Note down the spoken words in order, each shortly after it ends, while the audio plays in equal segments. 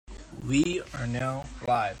We are now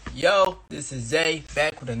live. Yo, this is Zay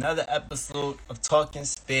back with another episode of Talking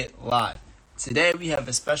Spit Live. Today we have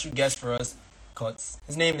a special guest for us.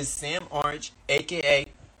 His name is Sam Orange, aka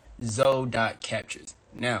Zoe.Captures.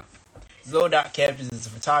 Now, Zoe.Captures is a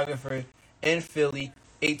photographer in Philly,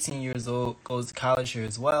 18 years old, goes to college here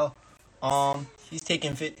as well. He's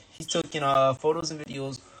taking photos and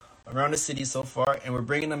videos around the city so far, and we're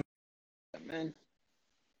bringing them. Man,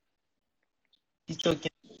 he's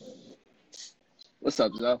taking. What's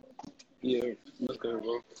up, Zoe? Yeah, what's good,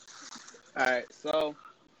 bro? Alright, so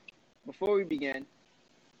before we begin,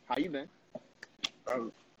 how you been?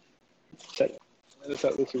 Check. What's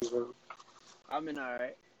up with you, bro? I've been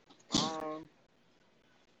alright.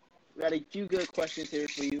 We got a few good questions here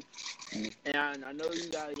for you. And I know you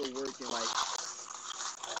gotta go work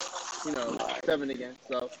in 7 again.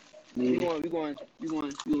 So we going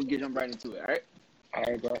to jump right into it, alright?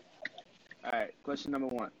 Alright, bro. Alright, question number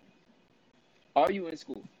 1. Are you in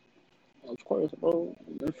school? Of course, bro.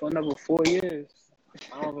 Been for another 4 years.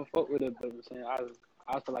 I don't even fuck with it, but I'm saying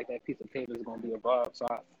I feel like that piece of paper is gonna be above, so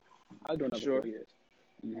I do another 4 years.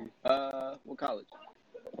 Mm-hmm. What college?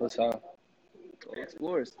 What's up?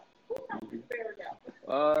 Explorers. Mm-hmm.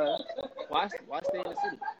 Why stay in the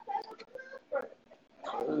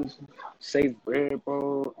city? Save bread,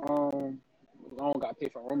 bro. I don't got to pay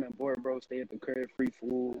for room and board, bro. Stay at the crib, free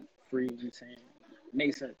food, free. You know what I'm saying?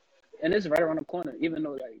 Makes sense. And it's right around the corner. Even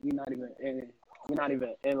though we're not even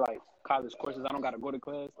in like college courses. I don't gotta go to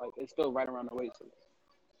class. Like it's still right around the way. So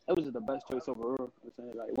it was just the best choice overall. You know what I'm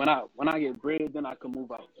saying? Like when I get bread, then I can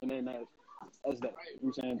move out, and then that's that. You know what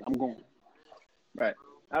I'm saying? I'm going. Right.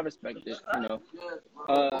 I respect it, to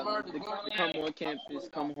come on campus,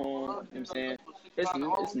 come home, you know what I'm saying? It's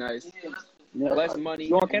nice. Yeah. Less money.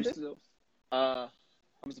 You on campus? I'm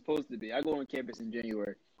supposed to be. I go on campus in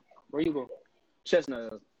January. Where you go? Chestnut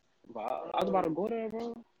Hills. Wow. I was about to go there,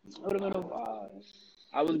 bro. It would have been a vibe.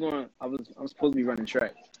 I'm supposed to be running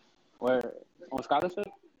track. Where? On scholarship?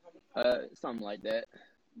 Something like that.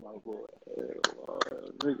 My boy.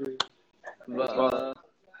 But,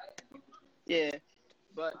 yeah.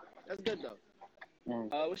 But that's good though.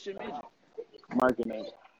 What's your major? Marketing.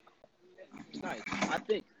 Nice.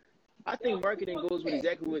 I think marketing goes with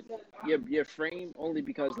exactly with your frame, only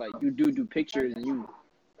because you do pictures and you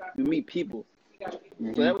meet people.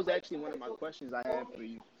 Mm-hmm. So that was actually one of my questions I had for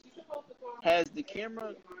you. Has the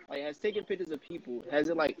camera has taken pictures of people? Has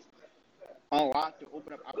it unlocked or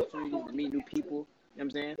opened up opportunities to meet new people? You know what I'm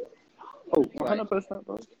saying? Oh, 100%,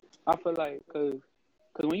 bro. I feel like because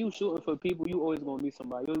when you shooting for people, you always gonna meet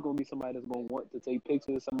somebody. You're always gonna meet somebody that's gonna want to take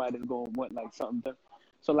pictures. Somebody that's gonna want something different.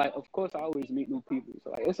 So of course, I always meet new people.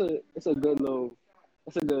 So it's a good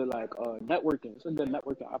networking. It's a good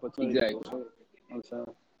networking opportunity. Exactly. You know what I'm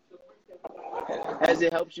saying? Has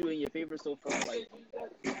it helped you in your favor so far, through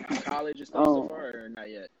college and stuff so far, or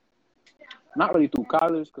not yet? Not really through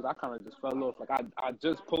college, because I kind of just fell off. I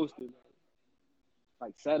just posted,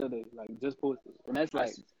 Saturday, just posted, and that's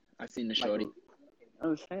I seen the shorty. You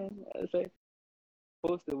understand? I say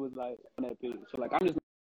posted was on that page. So I'm just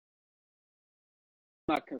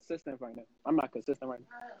not consistent right now. I'm not consistent right now.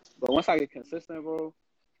 But once I get consistent, bro,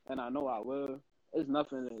 and I know I will, it's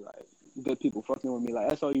nothing that good people fucking with me.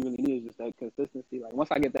 That's all you really need is just that consistency.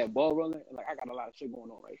 Once I get that ball rolling, I got a lot of shit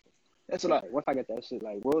going on right now. That's what once I get that shit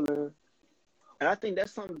rolling. And I think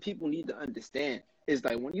that's something people need to understand. Is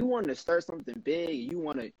when you want to start something big, you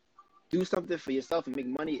want to do something for yourself and make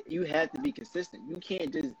money, you have to be consistent. You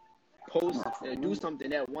can't just post and do something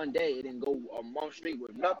that one day and then go a month straight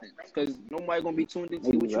with nothing, because nobody gonna be tuned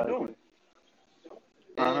into what you're doing.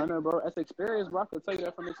 I know, bro. That's experience, bro. I can tell you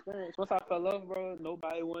that from experience. Once I fell off, bro,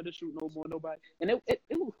 nobody wanted to shoot no more. Nobody, and it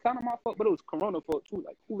was kind of my fault, but it was Corona fault too.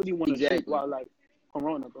 Who really want to shoot while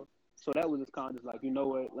Corona, bro? So that was just kind of just you know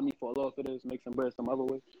what? Let me fall off of this, make some bread some other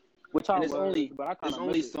way. Which I was, but I kind of. There's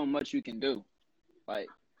only so much you can do, But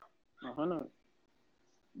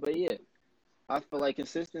yeah, I feel like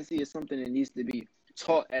consistency is something that needs to be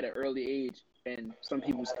taught at an early age in some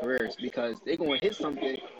people's careers, because they're going to hit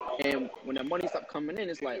something, and when the money stops coming in,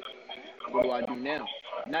 it's what do I do now?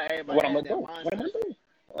 Not everybody has that mindset.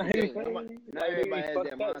 Not everybody has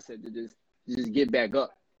that mindset to just get back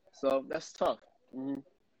up. So that's tough.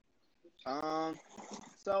 Mm-hmm.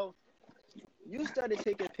 So you started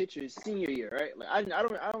taking pictures senior year, right? I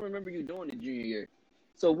don't remember you doing it junior year.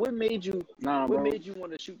 So what made you made you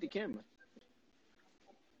want to shoot the camera?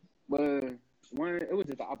 But when it was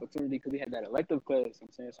just an opportunity, because we had that elective class, you know what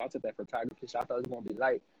I'm saying? So I took that photography shot. I thought it was gonna be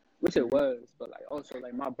light, which it was, but also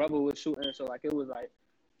my brother was shooting, so it was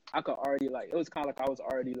I could already it was kind of I was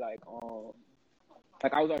already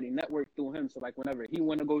like I was already networked through him. So like whenever he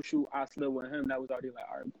went to go shoot, I slid with him. That was already like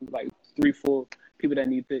all right, cool. Like 3, 4 people that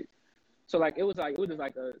need picks. So like it was just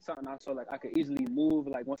like something I saw like I could easily move.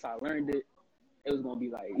 Like once I learned it, it was gonna be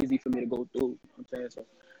like easy for me to go through. You know what I'm saying? So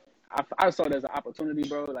I saw it as an opportunity,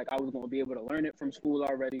 bro. Like I was gonna be able to learn it from school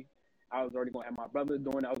already. I was already gonna have my brother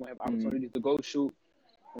doing it. I was gonna have opportunities to go shoot. You know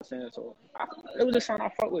what I'm saying? So it was just something I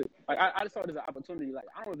fought with. Like I just saw it as an opportunity. Like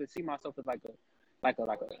I don't even see myself as like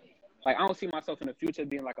I don't see myself in the future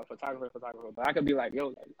being like a photographer. But I could be like, yo,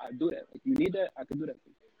 like, I do that. Like you need that, I could do that for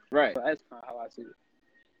you. Right. So that's kind of how I see it.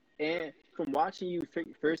 And from watching you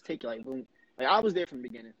first take like boom, like I was there from the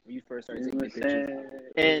beginning when you first started taking the pictures,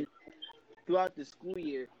 and throughout the school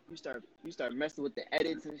year, you start messing with the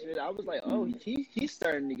edits and shit. I was like, oh, he's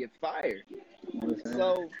starting to get fired.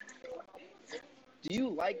 So, do you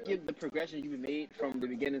like the progression you've made from the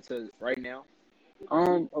beginning to right now?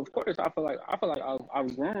 Of course, I feel like I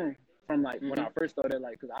was grown from like when I first started,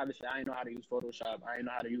 like, because obviously I didn't know how to use Photoshop. I didn't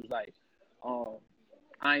know how to use like,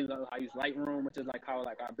 I didn't know how to use Lightroom, which is like how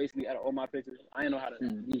like I basically edit all my pictures. I didn't know how to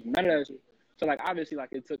use none of that shit. So like obviously like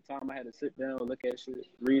it took time. I had to sit down, look at shit,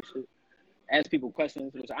 read shit, ask people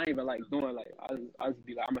questions, which I ain't even like doing. Like I just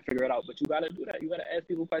be like, I'm gonna figure it out. But you gotta do that. You gotta ask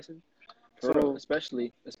people questions. So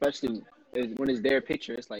especially when it's their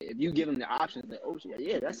picture, it's like if you give them the options, like, oh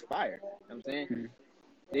yeah, that's fire. You know what I'm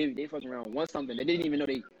saying? They fucking around want something they didn't even know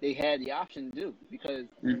they had the option to do because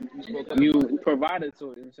you spoke up. You provided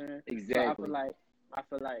to it. You know what I'm saying? Exactly. So I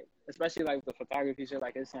feel like, especially like the photography shit,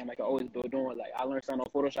 like it's something like I always build on. Like I learned something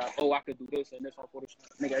on Photoshop. Oh, I could do this and this on Photoshop,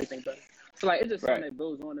 make everything better. So like it's just something that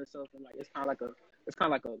builds on itself, and like it's kind of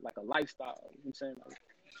like a lifestyle. You know what I'm saying? Like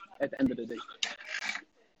at the end of the day,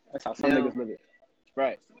 that's how some niggas live it.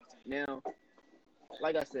 Right. Now,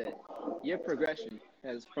 like I said, your progression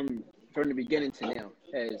has from the beginning to now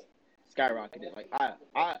has skyrocketed. Like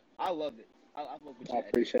I love it. I love what you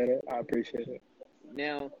I appreciate it.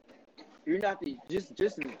 Now, you're not the just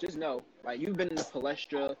know, like you've been in the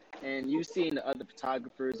palestra and you've seen the other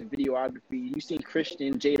photographers and videography. You've seen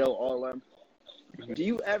Christian, Jado, all of them. Do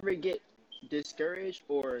you ever get discouraged,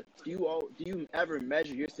 or do you ever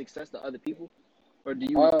measure your success to other people, or do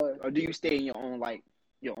you stay in your own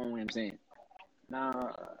your own? What I'm saying.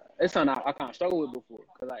 Nah, it's something I kind of struggled with before,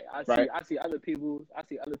 cause like I see other people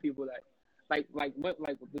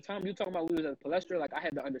like the time you talking about we was at Palestra, like I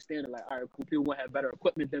had to understand it, like all right, cool, people gonna have better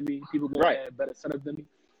equipment than me, people gonna have better setup than me,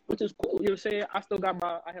 which is cool. You know what I'm saying? I still got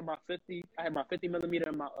I had my 50 millimeter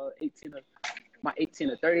and my 18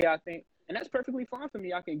 to 30, I think. And that's perfectly fine for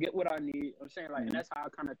me. I can get what I need. You know what I'm saying? Like, and that's how I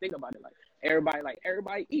kind of think about it. Like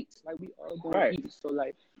everybody eats. Like we all gonna eat. So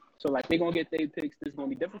like they gonna get their picks. This gonna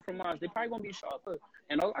be different from mine. They probably gonna be sharper.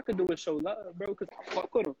 And all I could do is show love, bro. Cause I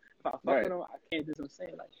fuck with them. If I fuck with them, I can't do what I'm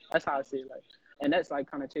saying. Like that's how I see it. Like, and that's like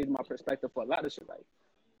kind of changed my perspective for a lot of shit. Like,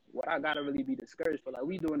 what I gotta really be discouraged for. Like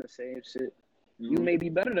we doing the same shit. You may be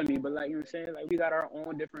better than me, but like you know what I'm saying. Like we got our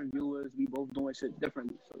own different viewers. We both doing shit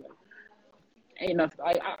differently. So like. Ain't nothing.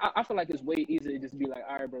 I feel like it's way easier to just be like,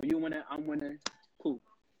 all right, bro, you winning, I'm winning, cool.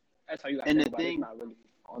 That's how you got to think about it. It's not really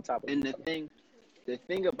on top of it. And the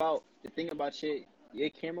thing about your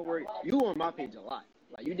camera work, you on my page a lot.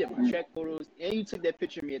 Like you did my track photos, and you took that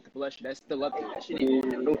picture of me at the Palestra. That's still up there. That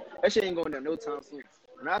shit ain't going down no time soon.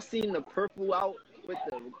 When I seen the purple out with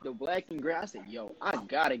the black and gray, I said, yo, I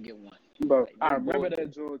gotta get one. Bro, like, I remember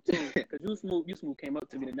that joint too. Cause you smooth came up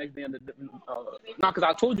to me the next day. Cause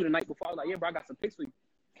I told you the night before. I was like, yeah, bro, I got some pics for you.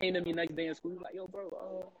 Came to me next day in school. Like, yo,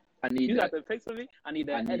 bro, I need you that. got the pics for me? I need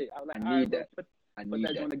that edit. I was like, all right, bro, put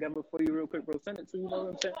that joint together for you real quick, bro. Send it to you. You know what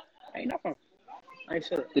I'm saying? Ain't nothing. I ain't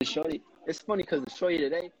sure. The shorty, it's funny cause the shorty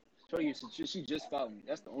today, she just followed me.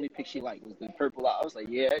 That's the only pic she liked was the purple out. I was like,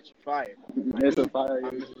 yeah, that's fire. It's a fire.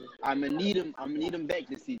 I'm gonna need him back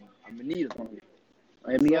this season. I'm gonna need him.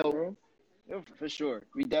 Hit me up, bro. For sure.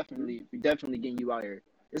 We definitely getting you out here.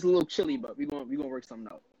 It's a little chilly, but we gonna work something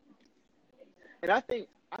out. And I think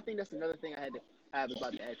that's another thing I was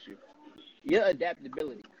about to ask you. Your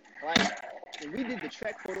adaptability. Like when we did the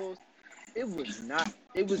track photos, it was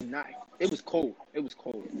cold.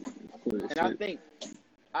 And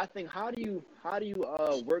I think how do you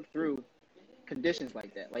work through conditions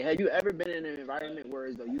like that? Like have you ever been in an environment where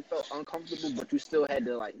as though you felt uncomfortable but you still had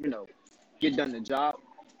to get done the job?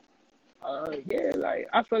 Yeah, like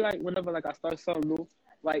I feel like whenever like I start something new,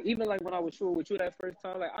 like even like when I was shooting with you that first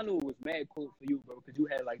time, like I knew it was mad cool for you, bro, because you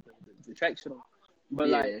had like the traction on. But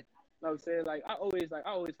like, you know what I'm saying, like I always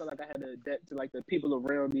felt like I had to adapt to like the people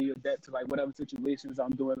around me, adapt to like whatever situations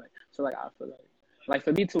I'm doing. Like so, like I feel like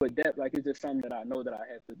for me to adapt, like it's just something that I know that I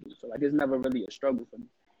have to do. So like it's never really a struggle for me.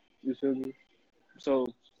 You feel me? So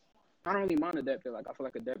I don't really mind adapting. Like I feel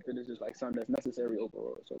like adapting is just like something that's necessary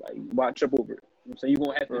overall. So like why trip over it? You know what I'm saying? You're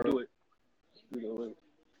gonna have to do it. You know,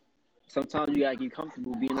 Sometimes you gotta get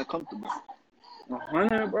comfortable being uncomfortable.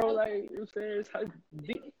 100, bro. Like you know what I'm saying, it's how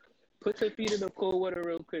deep. Put your feet in the cold water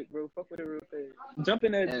real quick, bro. Fuck with it real fast. Jump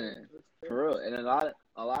in that. And for real, and a lot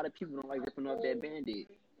of people don't like ripping off that Band-Aid.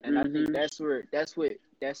 And I think that's what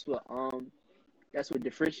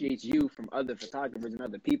differentiates you from other photographers and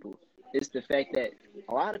other people. It's the fact that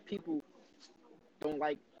a lot of people don't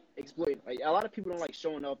like exploiting. Like a lot of people don't like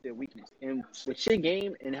showing off their weakness. And with your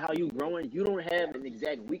game and how you growing, you don't have an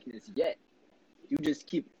exact weakness yet. You just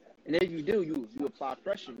keep, and if you do, you apply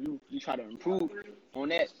pressure. You try to improve on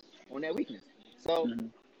that weakness. So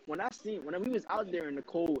when we was out there in the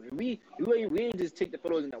cold, and we didn't just take the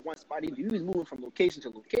photos in that one spot. We was moving from location to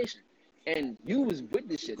location, and you was with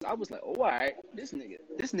the shit. So I was like, oh, all right, this nigga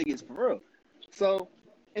is for real. So,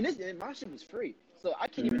 and my shit was free. So I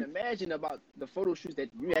can't even imagine about the photo shoots that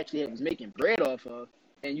you actually was making bread off of,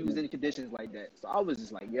 and you was in conditions like that. So I was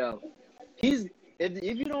just like, yo, if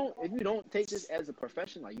you don't take this as a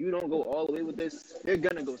profession, like you don't go all the way with this, you're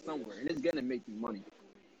gonna go somewhere, and it's gonna make you money.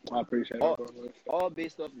 I appreciate it, bro. All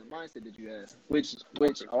based off the mindset that you have, which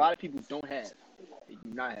a lot of people don't have. They do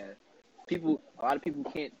not have. A lot of people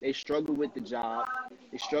can't. They struggle with the job.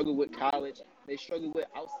 They struggle with college. They struggle with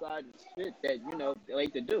outside shit that they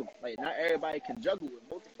like to do. Like not everybody can juggle with,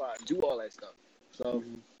 multiply, do all that stuff. So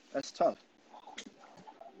that's tough.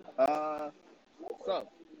 So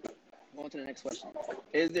going to the next question.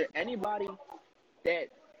 Is there anybody that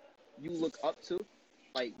you look up to,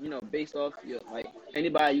 like based off like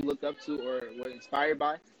anybody you looked up to or were inspired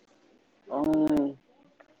by?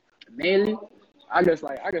 Mainly, I guess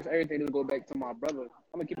everything just go back to my brother.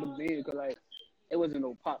 I'm gonna keep it big because like it wasn't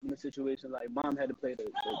no pop in the situation. Like mom had to play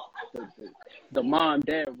the mom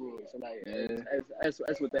dad rule. So like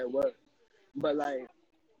that's what that was. But like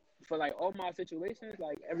for like all my situations,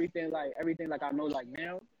 like everything like I know like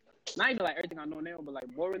now. Not even like everything I know now, but like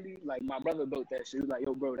morally, like my brother built that shit. He was like,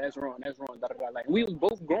 yo, bro, that's wrong. Da, da, da. Like we was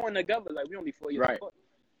both growing together. Like we only 4 years apart.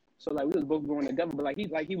 So like we was both growing together. But like he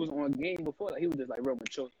was on game before. Like he was just like real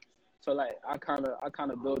mature. So like I kind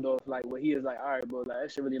of build off like what he is like. All right, bro, like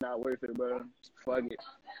that shit really not worth it, bro. Fuck it. You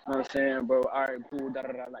know what I'm saying, bro? All right, cool. Da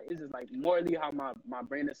da da. Like it's just like morally how my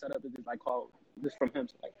brain is set up is just like called just from him.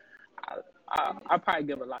 So like I probably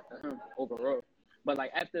give a lot to him overall. But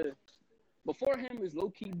like before him is low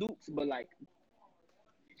key Dukes, but like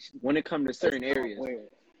when it comes to certain areas,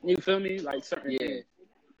 you feel me? Like certain things.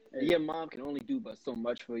 Your mom can only do but so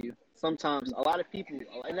much for you. Sometimes a lot of people,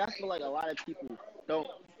 and I feel like a lot of people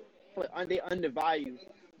they undervalue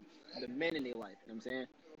the men in their life. You know what I'm saying?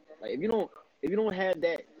 Like if you don't have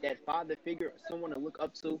that father figure, someone to look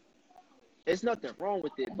up to, there's nothing wrong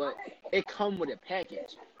with it, but it come with a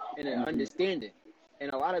package and an understanding. And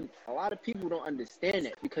a lot of people don't understand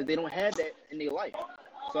that because they don't have that in their life.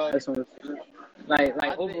 So that's what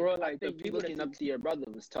like overall, like the people looking up to your brother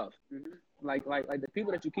was tough. Like the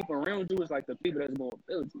people that you keep around you is like the people that's gonna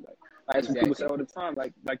build you. Like that's what people say all the time.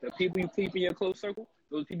 Like the people you keep in your close circle,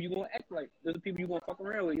 those people you gonna act like. Those are the people you gonna fuck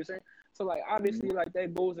around with. You saying? So like obviously like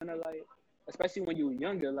that goes into like, especially when you're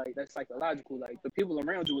younger, like that's psychological. Like the people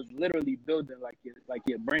around you is literally building like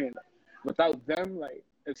your brain. Like, without them, like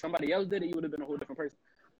if somebody else did it, you would have been a whole different person.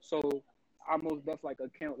 So I most definitely like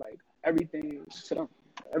account like everything to them,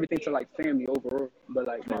 everything to like family overall. But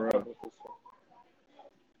like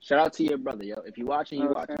shout out to your brother, yo. If you watching, you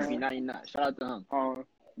watching. If you're not, you're not. Shout out to him.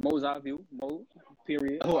 Mo's I view. Mo,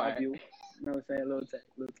 period. Oh, I view. You know what I'm saying? Little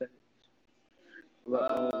tech.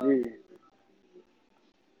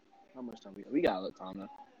 How much time we got a little time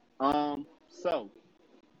now. So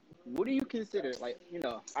what do you consider, like,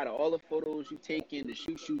 out of all the photos you've taken, the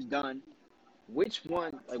shoots done, which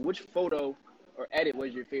photo or edit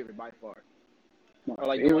was your favorite by far? Or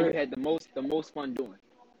like the one you had the most fun doing?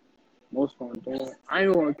 Most fun doing. I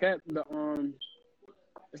ain't gonna cap the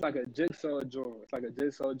it's like a jigsaw drawing. It's like a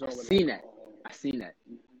jigsaw drawing. I seen that.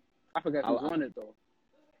 I forgot who's on it though.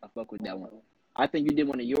 I fuck with that one. I think you did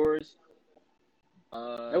one of yours.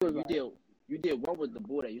 You did one with the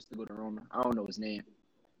boy that used to go to Roma. I don't know his name.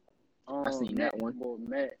 I seen that one. Well,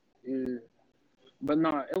 Matt, yeah. But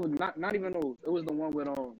no, it was not even those. It was the one with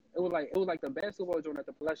it was like the basketball joint at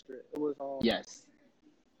the Palestra. It was yes.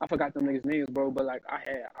 I forgot them niggas' names, bro. But like I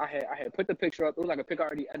had put the picture up. It was like a pic I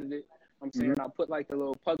already edited. I'm saying I put like the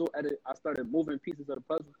little puzzle edit. I started moving pieces of the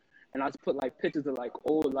puzzle, and I just put like pictures of like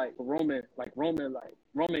old like Roman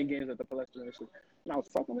games at the Palestra and shit. And I was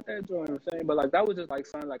fucking with that joint. You know what I'm saying, but like that was just like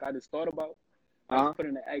something like I just thought about. I just put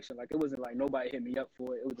into action. Like it wasn't like nobody hit me up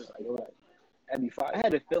for it. It was just like that'd be fire. I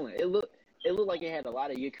had a feeling. it looked like it had a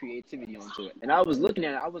lot of your creativity onto it. And I was looking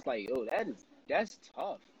at it, I was like, oh, that's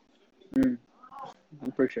tough. Mm. I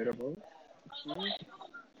appreciate it, bro. Hmm.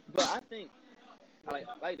 But I think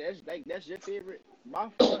that's your favorite. By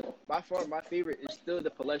far, my favorite is still the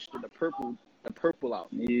Palestra, the purple out.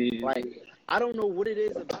 Yeah. Like I don't know what it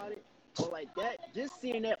is about it, but like that, just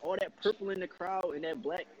seeing that all that purple in the crowd and that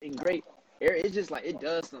black and gray, it's just like it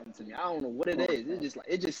does something to me. I don't know what it is. It's just like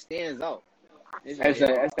it just stands out. It's just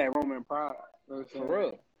like, That's that Roman pride. You know what I'm saying? for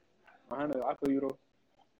real. I feel you though.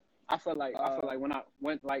 I feel like when I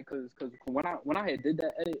went like cause when I had did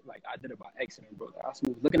that edit, like I did it by accident, bro. Like, I was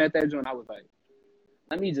looking at that joint, I was like,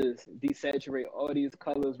 let me just desaturate all these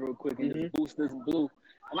colors real quick and just boost this blue.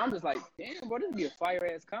 And I'm just like, damn, bro, this be a fire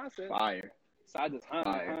ass concept. Fire. So I just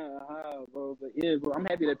bro. But yeah, bro, I'm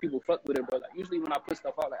happy that people fuck with it, bro. Like usually when I put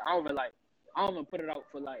stuff out, like I don't even put it out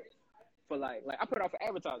for I put it out for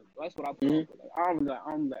advertising. That's what I put out for. Like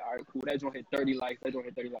I'm like, all right, cool. That joint hit 30 likes. That joint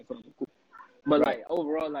hit 30 likes. Cool. But like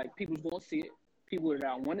overall, like people's gonna see it. People that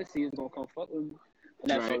I want to see is gonna come fuck with me,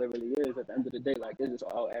 and that's all it really is. At the end of the day, like it's just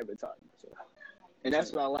all advertising. So, and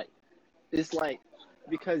that's what I like. It's like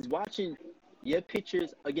because watching your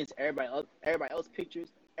pictures against everybody else pictures,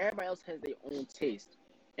 everybody else has their own taste,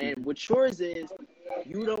 and what yours is,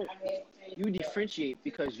 you differentiate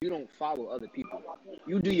because you don't follow other people.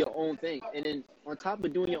 You do your own thing, and then on top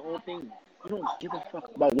of doing your own thing, you don't give a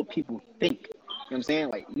fuck about what people think. You know what I'm saying?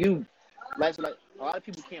 Like a lot of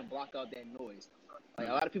people can't block out that noise. Like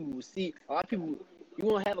a lot of people will see, you're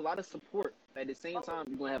gonna have a lot of support. At the same time,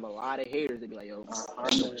 you're gonna have a lot of haters that be like, yo,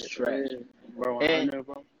 that's trash. Bro, and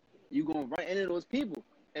you gonna run into those people.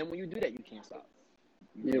 And when you do that, you can't stop.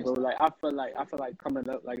 Bro. Like I feel like coming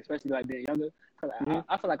up, like especially like being younger, cause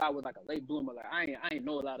I feel like I was like a late bloomer. Like I ain't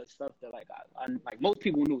know a lot of stuff that like I like most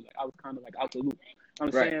people knew. Like I was kind of like out the loop. You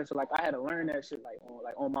know what I'm saying? So like I had to learn that shit like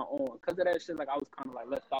on my own. Cause of that shit, like I was kind of like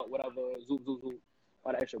left out, whatever, zoop,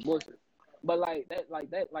 all that extra bullshit. But like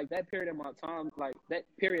that period of my time, like that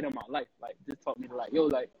period of my life, like just taught me to like, yo,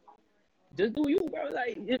 like just do you, bro.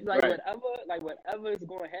 Like it's like whatever is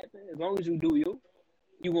gonna happen, as long as you do you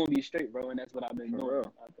gonna be straight, bro. And that's what I've been doing.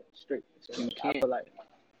 Straight. So I feel like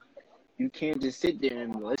you can't just sit there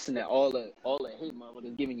and listen to all the hate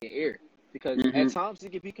motherfuckers giving you ear. Because at times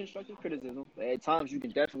it can be constructive criticism, but at times you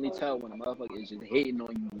can definitely tell when a motherfucker is just hating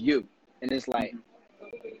on you. And it's like,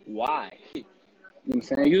 why? You know what I'm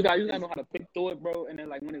saying? You gotta know how to pick through it, bro. And then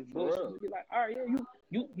like when it's bullshit, you be like, all right,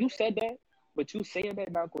 yeah, you said that, but you saying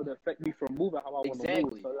that not gonna affect me from moving how I want to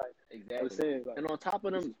move. So like, exactly. And on top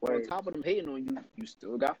of them hating on you, you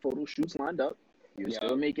still got photo shoots lined up. You're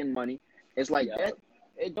still making money. It's like that.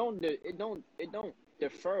 It don't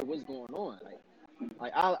defer what's going on.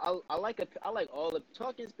 Like I like all the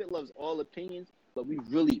Talking Spit loves all opinions, but we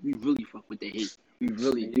really fuck with the hate. We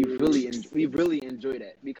really enjoy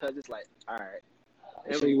that because it's like, all right,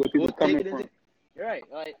 we'll take it into, you're right.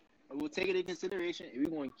 Like we'll take it in consideration and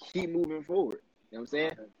we're gonna keep moving forward. You know what I'm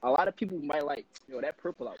saying? A lot of people might like, yo, that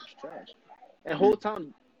purple out was trash. And the whole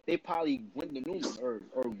time they probably went to Newman or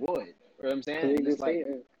would. You know what I'm saying? It's like, you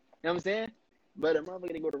know what I'm saying? But a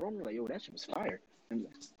motherfucker they go to Roman like, yo, that shit was fire. And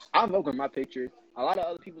I vote on my pictures. A lot of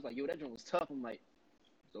other people's like, yo, that joint was tough. I'm like,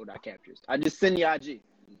 Zodot captures. I just send the IG.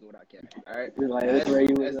 Zodot captures. All right. Like, that's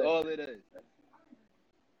all it is.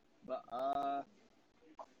 But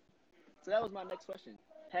so that was my next question.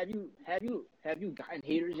 Have you gotten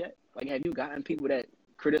haters yet? Like, have you gotten people that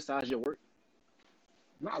criticize your work?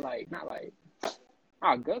 Not like.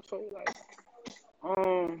 I guess so. Like,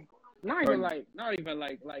 not even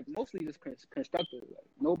like mostly just constructive. Like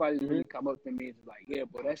nobody's really come up to me and just like, yeah,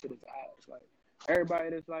 but that shit is ass. Like everybody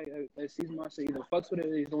that's like that sees my shit either fucks with it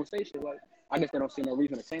or they don't say shit. Like I guess they don't see no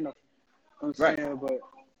reason to say nothing. You know what I'm saying?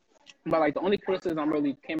 But like the only criticism I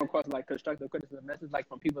really came across like constructive criticism, that's just like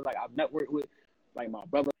from people like I've networked with, like my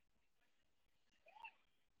brother.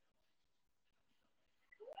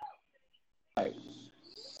 Like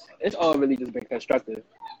it's all really just been constructive.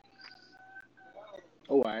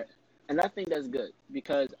 Oh, all right. And I think that's good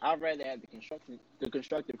because I'd rather have the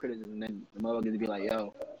constructive criticism than the motherfuckers be like,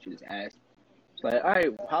 yo, she just ass. It's like, all right,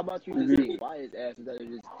 how about you just say why is ass instead of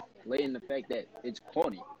just laying the fact that it's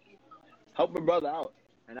corny? Help a brother out.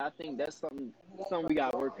 And I think that's something we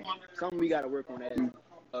gotta work on. Something we gotta work on as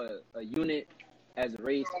a unit, as a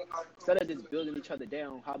race. Instead of just building each other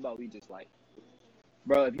down, how about we just like,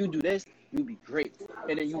 bro, if you do this, you'll be great.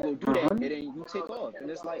 And then you go do that, and then you take off. And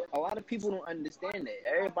it's like, a lot of people don't understand that.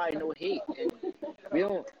 Everybody know hate, and we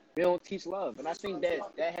don't teach love. And I think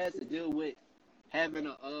that has to deal with having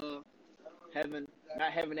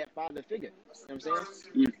not having that father figure. You know what I'm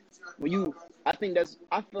saying? I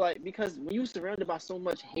feel like because when you surrounded by so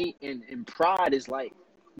much hate and pride, it's like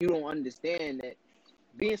you don't understand that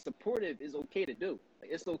being supportive is okay to do.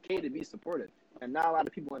 Like it's okay to be supportive, and not a lot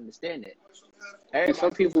of people understand that. And some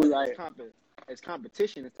Everybody sees people it like as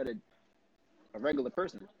competition instead of a regular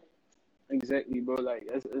person. exactly, bro. Like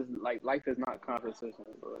it's like life is not competition,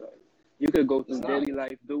 bro. Like you could go It's through not. daily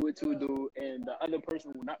life, do what you do, and the other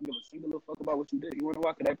person will not give a single little fuck about what you did. You want to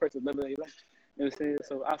walk with that person living their life. You know what I'm saying?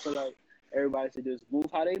 So I feel like everybody should just move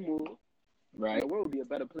how they move, and Right. the world will be a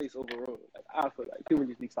better place overall. Like I feel like people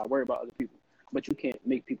just need to stop worrying about other people, but you can't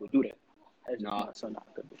make people do that. That's just No, not something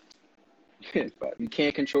I could do. But you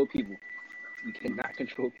can't control people. You cannot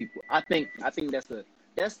control people. I think that's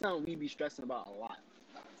something we be stressing about a lot.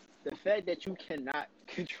 The fact that you cannot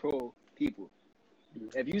control people.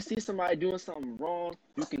 If you see somebody doing something wrong,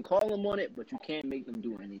 you can call them on it, but you can't make them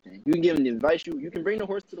do anything. You can give them the advice. You can bring the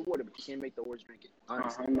horse to the water, but you can't make the horse drink it.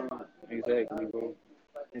 Honestly, exactly, bro.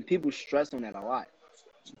 and people stress on that a lot.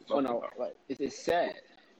 Oh no, like it's sad.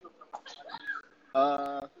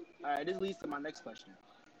 All right. This leads to my next question.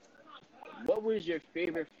 What was your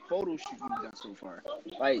favorite photo shoot you've done so far?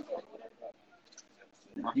 Like,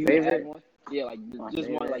 My do you have favorite, one? Yeah, like my just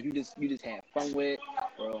one favorite. like you just had fun with,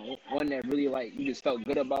 or one that really like you just felt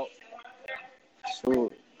good about.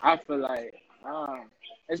 So I feel like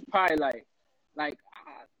it's probably like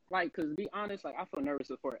cause to be honest, like I feel nervous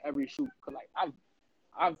before every shoot, cause like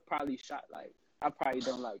I've probably shot like I've probably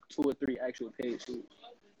done like 2 or 3 actual paid shoots,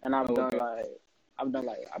 and Oh, okay. I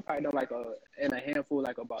probably done like in a handful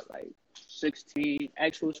like about like 16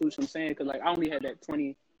 actual shoots. I'm saying, cause like I only had that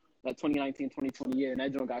 2019 2020 year, and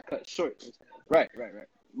that joint got cut short. Right.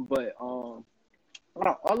 But out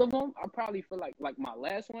of all of them, I probably feel like my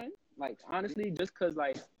last one, like honestly, just cause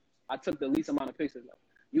like I took the least amount of pictures. Like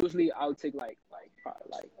usually I would take probably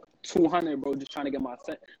like 200, bro, just trying to get my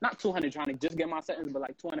not 200 trying to just get my sentence, but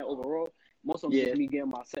like 200 overall. Most of them Yeah. just me getting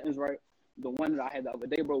my sentence right. The one that I had the other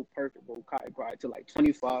day, bro, perfect, bro, probably to like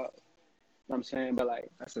 25. You know what I'm saying? But like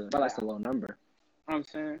That's a low number. you know what I'm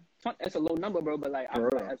saying? It's a low number, bro, but like I feel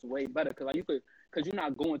For like real. that's way better because like because you're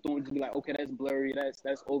not going through and just be like, okay, that's blurry, that's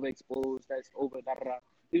overexposed, that's over da da da.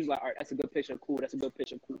 You're just like, all right, that's a good picture, cool. That's a good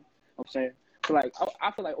picture, cool. You know what I'm saying? So like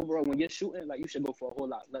I feel like overall when you're shooting, like you should go for a whole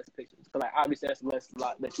lot less pictures. Cause like obviously that's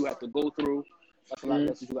lot that you have to go through. That's a lot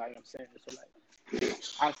less that you got. You know what I'm saying? So like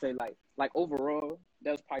I say like overall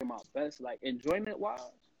that was probably my best like enjoyment wise.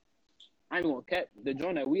 I ain't gonna cap. The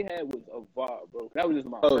joint that we had was a vibe, bro. That was just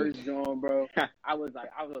my first joint, bro. I was like,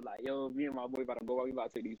 yo, me and my boy about to go out. We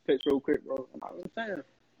about to take these pics real quick, bro. And I was saying,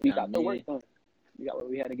 we got the work done. We got what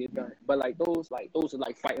we had to get done. But like those are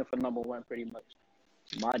like fighting for number one, pretty much.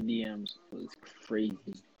 My DMs was crazy.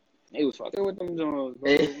 They was fucking with them joints,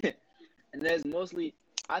 bro. And that's mostly,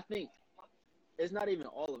 I think, it's not even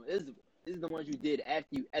all of them. This is the ones you did after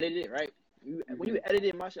you edited it, right? When you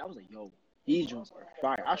edited my shit, I was like, yo, these joints are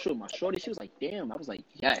fire. I showed my shorty. She was like, damn. I was like,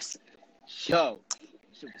 yes. Yo.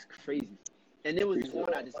 Shit was crazy. And there was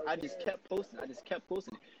one I just kept posting.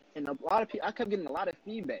 And a lot of people, I kept getting a lot of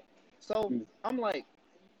feedback. So I'm like,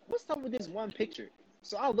 what's up with this one picture?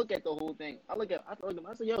 So I look at the whole thing. I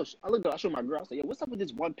said, yo, I showed my girl. I said, yo, what's up with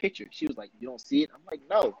this one picture? She was like, you don't see it? I'm like,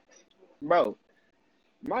 no. Bro.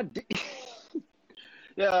 My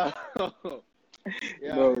yeah.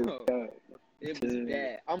 Yeah. Bro, It was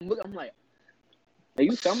bad. I'm like, hey,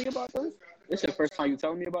 you tell me about this? This your first time you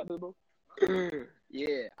telling me about this, bro?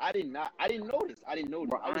 yeah, I didn't notice.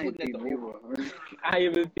 Bro, I was looking at the whole. I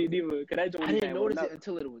ain't even seen either. I didn't notice it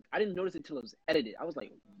until it was edited. I was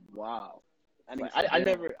like, wow. I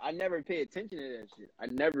never pay attention to that shit. I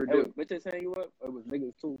never do. What they saying you up? It was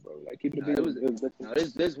niggas too, bro. Like keep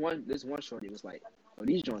it. This one shorty was like, oh,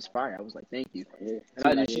 these joints fire. I was like, thank you. Yeah.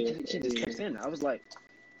 And she just kept saying that. I was like,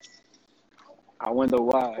 I wonder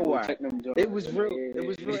why. Oh, right. It was real. It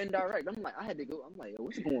was real indirect. I'm like, I had to go. I'm like, yo,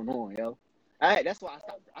 what's going on, yo? That's why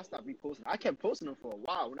I stopped reposting. I kept posting them for a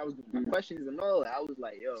while when I was doing my questions and all that. I was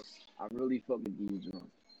like, yo, I really fucking do these joints.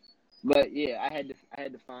 But yeah, I had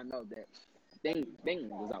to find out that thing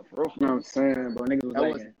was out for real. You know what I'm saying? But niggas was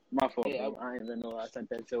like, my fault, yeah, bro. I didn't even know I sent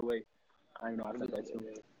that to away. I didn't know I sent that to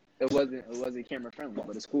away. It wasn't camera friendly,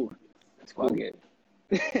 but it's cool. It's cool. Okay.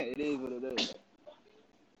 It is what it is.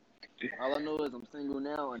 All I know is I'm single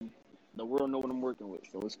now, and the world know what I'm working with,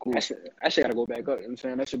 so it's cool. I shit gotta go back up. You know what I'm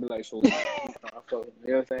saying? That should be like so. You know what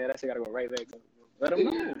I'm saying? That shit gotta go right back up. Let them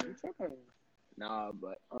know. Nah,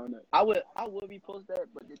 but I would repost that,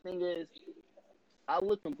 but the thing is, I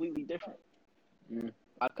look completely different.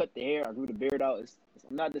 I cut the hair, I grew the beard out.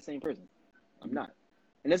 I'm not the same person. I'm not,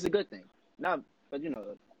 and that's a good thing. But you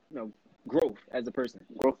know, growth as a person.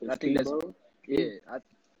 Growth is key, bro. Yeah.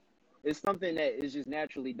 it's something that is just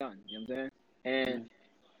naturally done. You know what I'm saying? And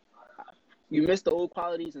you miss the old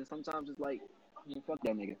qualities, and sometimes it's like, fuck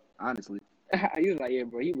that nigga. Honestly. He was like, yeah,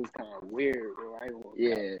 bro, he was kind of weird, bro.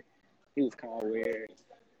 Yeah. He was kind of weird.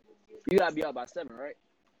 You gotta be out by 7, right?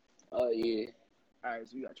 Yeah. All right,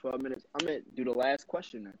 so you got 12 minutes. I'm gonna do the last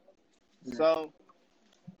question then. So,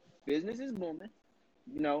 business is booming.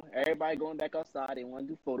 You know, everybody going back outside. They want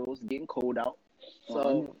to do photos. Getting cold out.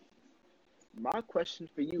 So, my question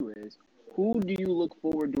for you is, who do you look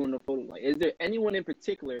forward doing the photo? Like, is there anyone in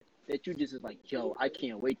particular that you just is like, yo, I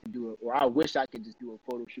can't wait to do it, or I wish I could just do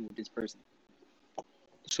a photo shoot with this person?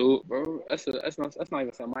 So, bro, that's not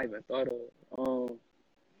even something I even thought of.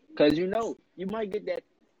 Cause you know, you might get that.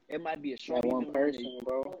 It might be a shorty. That one person,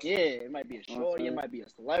 bro. Yeah, it might be a shorty. It might be a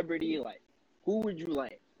celebrity. Like, who would you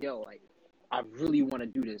like? Yo, like, I really want to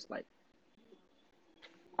do this. Like,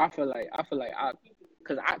 I feel like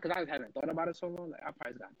cause I haven't thought about it so long. Like, I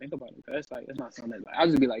probably gotta think about it. Cause it's not something that, like, I'll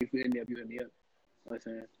just be like, if you hit me up, you hit me up. You know what I'm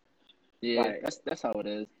saying? Yeah, like, that's how it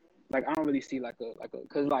is. Like, I don't really see cause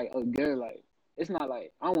like a girl, like, it's not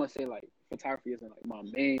like, I don't want to say like photography isn't like my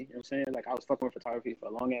main. You know what I'm saying? Like, I was fucking with photography for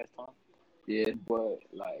a long ass time. Yeah, but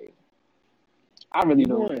like, I really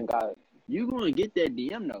don't think you gonna get that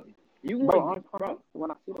DM though. You're gonna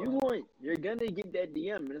get that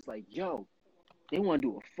DM, and it's like, yo, they want to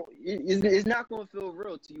do a photo. It's not gonna feel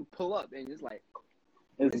real till you pull up, and it's like,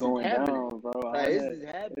 it's going down, bro. Like, this is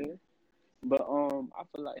happening. But I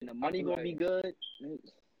feel like, and the money gonna be good.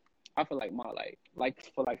 I feel like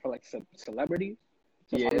for celebrities.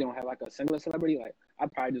 Since I really don't have like a singular celebrity, like, I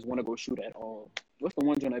probably just want to go shoot at what's the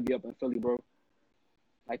one joint that be up in Philly, bro?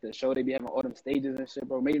 Like the show they be having all them stages and shit,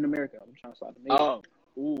 bro. Made in America. I'm trying to slide to Made. Oh,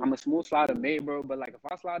 I'm a smooth slide to Made, bro. But like, if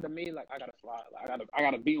I slide to Made, like, I gotta slide. Like, I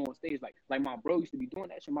gotta be on stage. Like my bro used to be doing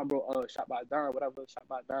that shit. My bro, Shot by Darren, whatever. Shot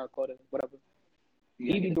by Darren, whatever.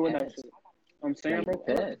 He be doing that shit. I'm saying, bro.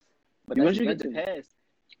 But once you get the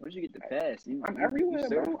pass, I'm everywhere,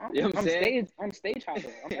 bro. I'm stage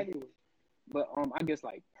hopping. I'm everywhere. But I guess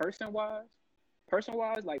like person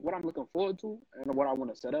wise, like, what I'm looking forward to and what I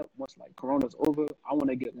want to set up once like Corona's over, I want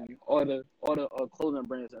to get like all the clothing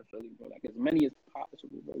brands in Philly, bro. Like, as many as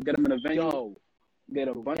possible, bro. Get them in a venue. Get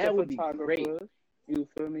a bunch of photographers. You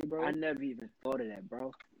feel me, bro? I never even thought of that,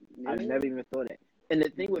 bro. Yeah. I never even thought of that. And the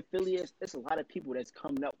thing with Philly is, it's a lot of people that's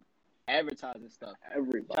coming up advertising stuff.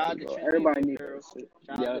 Everybody needs shit.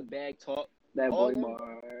 Shout out to Bag Talk. That boy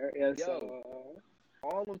Mar. Yes,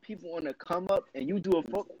 all them people want to come up and you do a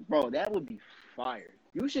photo, bro. That would be fire.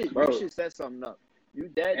 You should set something up.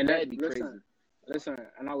 That'd be crazy. Listen,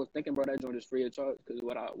 and I was thinking, bro, that joint is free of charge, because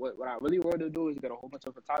what I really want to do is get a whole bunch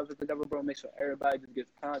of photographers together, bro. Make sure everybody just gets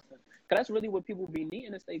content, because that's really what people be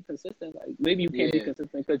needing to stay consistent. Like, maybe you can't be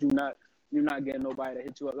consistent because you're not getting nobody to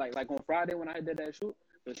hit you up. Like on Friday when I did that shoot,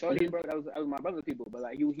 the shorty, bro, that was my brother people, but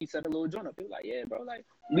like he set a little joint up. He was like, yeah, bro, like,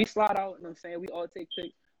 we slide out, you know what I'm saying? We all take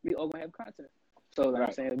pics, we all gonna have content. So, like,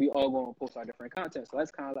 I'm saying, we all gonna post our different content. So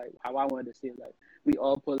that's kind of like how I wanted to see it. Like, we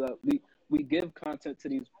all pull up, we give content to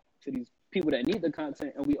these people that need the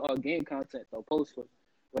content, and we all gain content to post for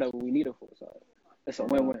whatever we need it for. So it's a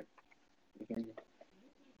win-win.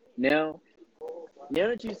 Now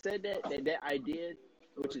that you said that idea,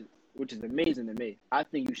 which is amazing to me, I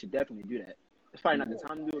think you should definitely do that. It's probably not the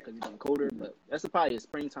time to do it because it's getting colder, but that's probably a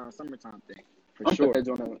springtime, summertime thing for sure. I'm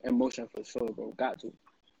on an emotion for sure, bro. Got to.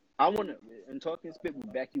 I want to, and Talking Spit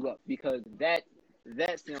will back you up, because that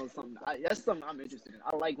sounds something. That's something I'm interested in.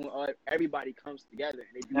 I like when everybody comes together and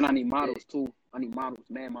they do. And I need models too. I need models,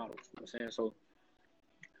 man models. You know what I'm saying? So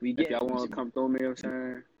if y'all want to come through me, you know what I'm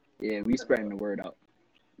saying? Yeah, we spreading the word out.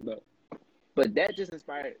 But that just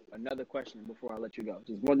inspired another question before I let you go.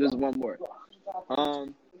 Just one more.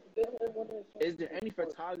 Is there any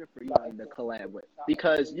photographer you want to collab with?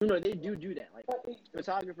 Because, you know, they do that. Like,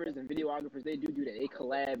 photographers and videographers, they do that. They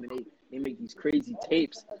collab and they make these crazy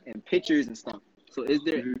tapes and pictures and stuff. So is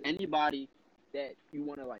there anybody that you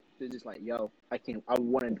want to, like, they're just like, yo, I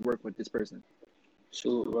want to work with this person?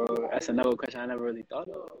 Shoot, bro. That's another question I never really thought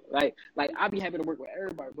of. Like I'd be happy to work with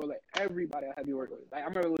everybody, bro. Like, everybody I'd happy to work with. Like, I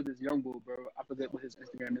remember with this young boy, bro. I forget what his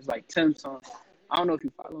Instagram is. Like, Tim Song. I don't know if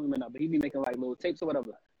you follow him or not, but he be making like little tapes or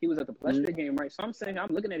whatever. He was at the Palestra game, right? So I'm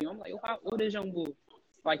looking at him. I'm like, how old is young boy?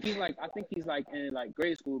 Like, he's like, I think he's like in like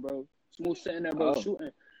grade school, bro. Smooth sitting there, bro,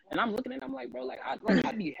 shooting. And I'm looking at him, I'm like, bro, like,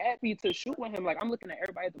 I'd be happy to shoot with him. Like, I'm looking at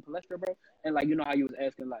everybody at the Palestra, bro. And like, you know how you was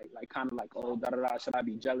asking, like kind of like, oh, da-da-da, should I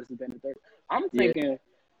be jealous of the third? I'm thinking,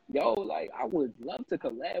 yo, like, I would love to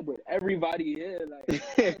collab with everybody here.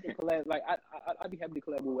 Like, I'd be happy to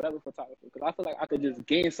collab with whatever photographer, because I feel like I could just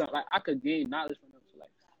gain something. Like, I could gain knowledge from them. So,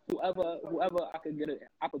 like, whoever I could get an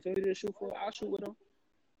opportunity to shoot for, I'll shoot with them.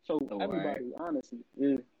 So So, everybody, honestly,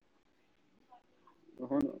 yeah.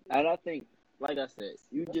 and I think, like I said,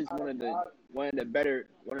 you just one of the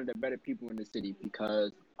better people in the city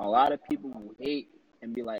because a lot of people will hate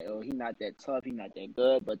and be like, oh, he not that tough, he not that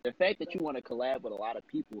good. But the fact that you want to collab with a lot of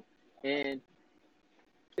people and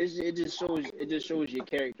it just shows your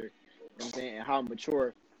character. You know what I'm saying? And how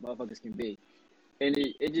mature motherfuckers can be. And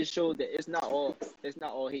it just shows that it's not all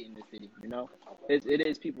hate in the city, you know? It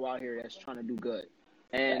is people out here that's trying to do good.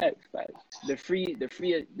 And Facts. the free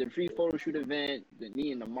photo shoot event, the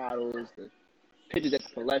me and the models, the pictures at the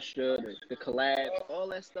palestra, the collabs, all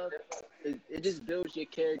that stuff, it just builds your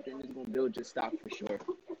character and it's gonna build your stock for sure.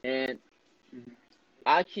 And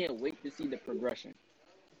I can't wait to see the progression.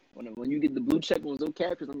 When you get the blue check on Zoe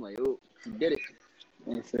Captures, I'm like, oh, he did it.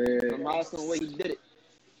 And said, Somehow, some way, he did it.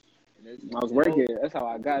 And I was working. That's how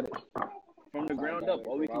I got it. from the ground up.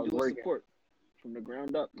 All we can do is support from the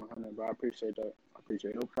ground up. 100, bro. I appreciate that.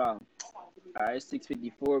 No problem. All right,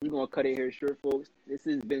 6:54. We're gonna cut it here short, folks. This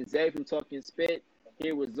has been Zay from Talking Spit.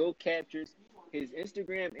 Here with Zoe Captures. His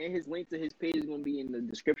Instagram and his link to his page is gonna be in the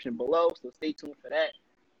description below. So stay tuned for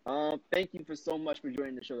that. Thank you for so much for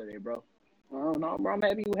joining the show today, bro. Oh no, bro. I'm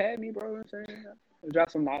happy you had me, bro. You know what I'm saying,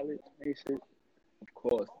 drop some knowledge. Hey, shit. Of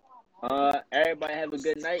course. Everybody have a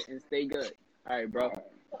good night and stay good. All right, bro.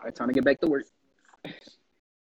 All right, time to get back to work.